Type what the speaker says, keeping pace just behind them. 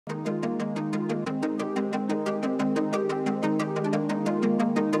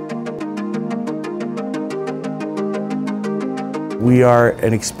We are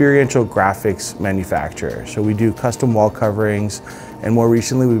an experiential graphics manufacturer, so we do custom wall coverings, and more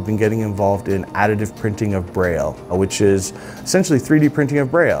recently we've been getting involved in additive printing of Braille, which is essentially 3D printing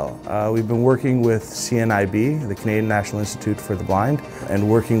of Braille. We've been working with CNIB, the Canadian National Institute for the Blind, and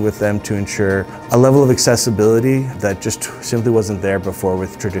working with them to ensure a level of accessibility that just simply wasn't there before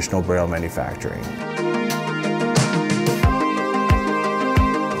with traditional Braille manufacturing.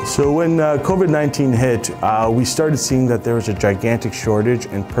 So when COVID-19 hit, we started seeing that there was a gigantic shortage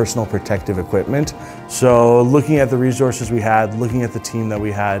in personal protective equipment. So looking at the resources we had, looking at the team that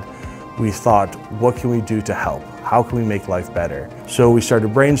we had, we thought, what can we do to help? How can we make life better? So we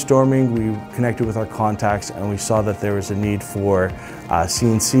started brainstorming, we connected with our contacts, and we saw that there was a need for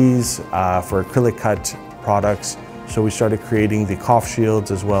CNCs, for acrylic cut products. So we started creating the cough shields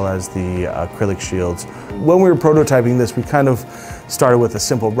as well as the acrylic shields. When we were prototyping this, we kind of started with a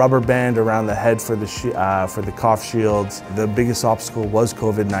simple rubber band around the head for the cough shields. The biggest obstacle was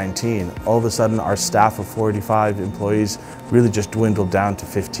COVID-19. All of a sudden, our staff of 45 employees really just dwindled down to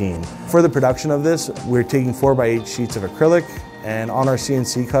 15. For the production of this, we're taking 4x8 sheets of acrylic, and on our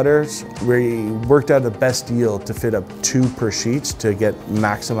CNC cutters, we worked out the best yield to fit up 2 per sheet to get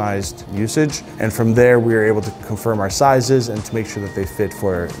maximized usage. And from there, we were able to confirm our sizes and to make sure that they fit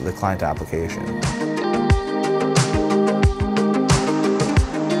for the client application.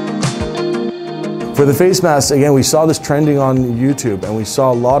 For the face masks, again, we saw this trending on YouTube, and we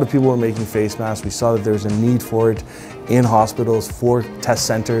saw a lot of people were making face masks. We saw that there was a need for it in hospitals, for test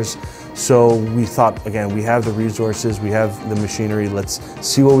centers. So we thought, again, we have the resources, we have the machinery, let's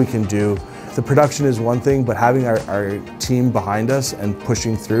see what we can do. The production is one thing, but having our team behind us and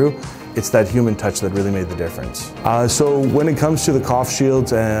pushing through, it's that human touch that really made the difference. So when it comes to the cough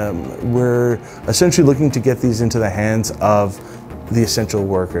shields, we're essentially looking to get these into the hands of the essential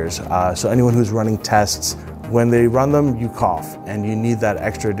workers. So anyone who's running tests, when they run them, you cough, and you need that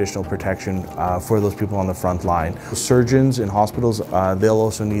extra additional protection for those people on the front line. Surgeons in hospitals, they'll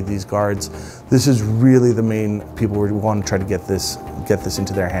also need these guards. This is really the main people we want to try to get this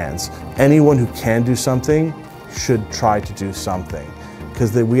into their hands. Anyone who can do something should try to do something,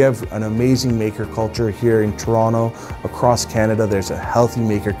 because we have an amazing maker culture here in Toronto. Across Canada, there's a healthy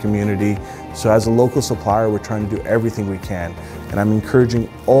maker community. So as a local supplier, we're trying to do everything we can, and I'm encouraging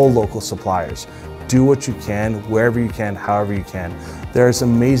all local suppliers. Do what you can, wherever you can, however you can. There's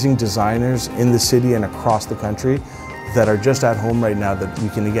amazing designers in the city and across the country that are just at home right now that we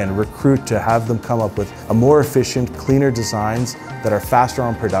can, again, recruit to have them come up with a more efficient, cleaner designs that are faster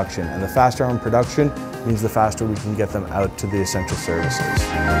on production. And the faster on production means the faster we can get them out to the essential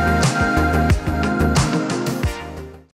services.